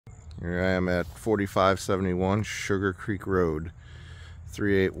Here I am at 4571 Sugar Creek Road,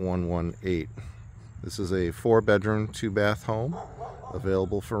 38118. This is a 4-bedroom, 2-bath home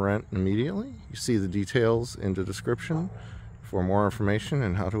available for rent immediately. You see the details in the description for more information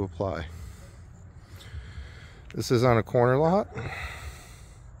and how to apply. This is on a corner lot,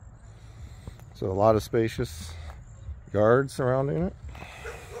 so a lot of spacious yard surrounding it.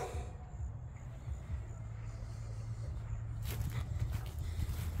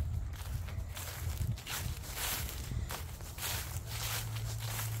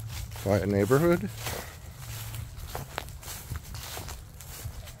 Quiet neighborhood.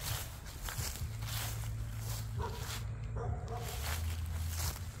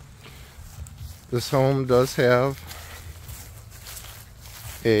 This home does have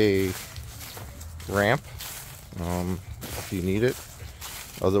a ramp if you need it.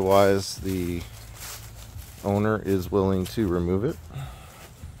 Otherwise, the owner is willing to remove it.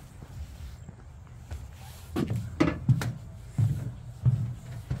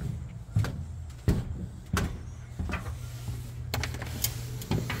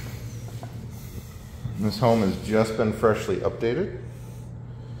 This home has just been freshly updated.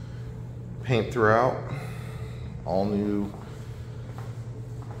 Paint throughout, all new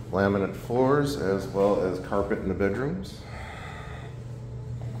laminate floors as well as carpet in the bedrooms.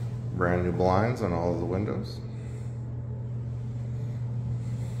 Brand new blinds on all of the windows.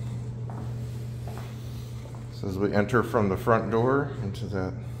 So as we enter from the front door into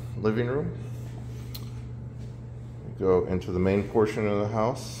that living room, we go into the main portion of the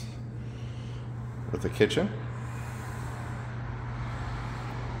house with the kitchen.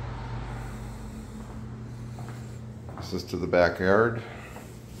 This is to the backyard,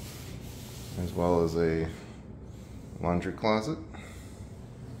 as well as a laundry closet.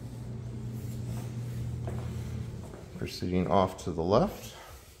 Proceeding off to the left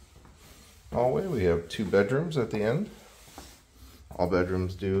hallway, we have 2 bedrooms at the end. All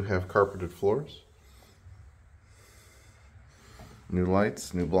bedrooms do have carpeted floors. New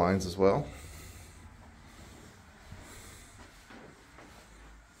lights, new blinds as well.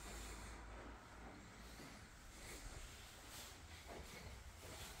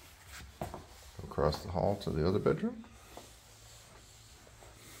 Across the hall to the other bedroom.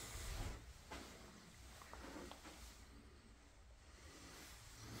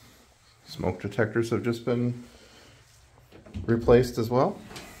 Smoke detectors have just been replaced as well.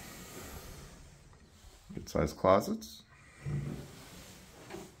 Good sized closets.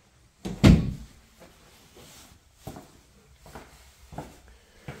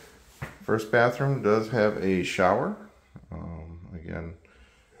 First bathroom does have a shower. Again,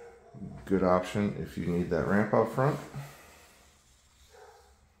 good option if you need that ramp out front.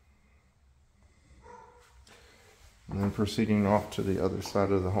 And then proceeding off to the other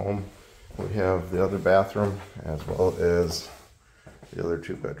side of the home, we have the other bathroom as well as the other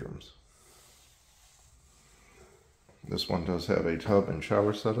 2 bedrooms. This one does have a tub and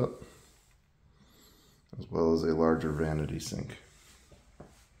shower setup, as well as a larger vanity sink.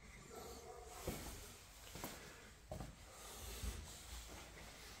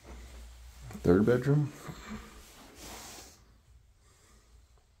 Third bedroom.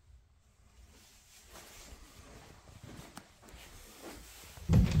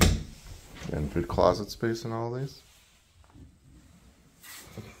 And good closet space in all these.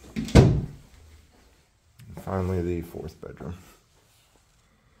 And finally, the 4th bedroom.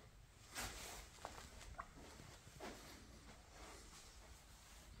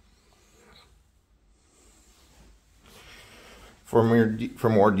 For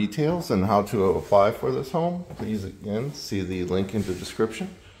more details on how to apply for this home, please again see the link in the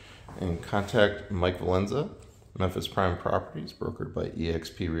description and contact Mike Valenza, Memphis Prime Properties, brokered by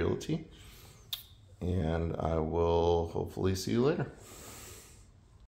eXp Realty. And I will hopefully see you later.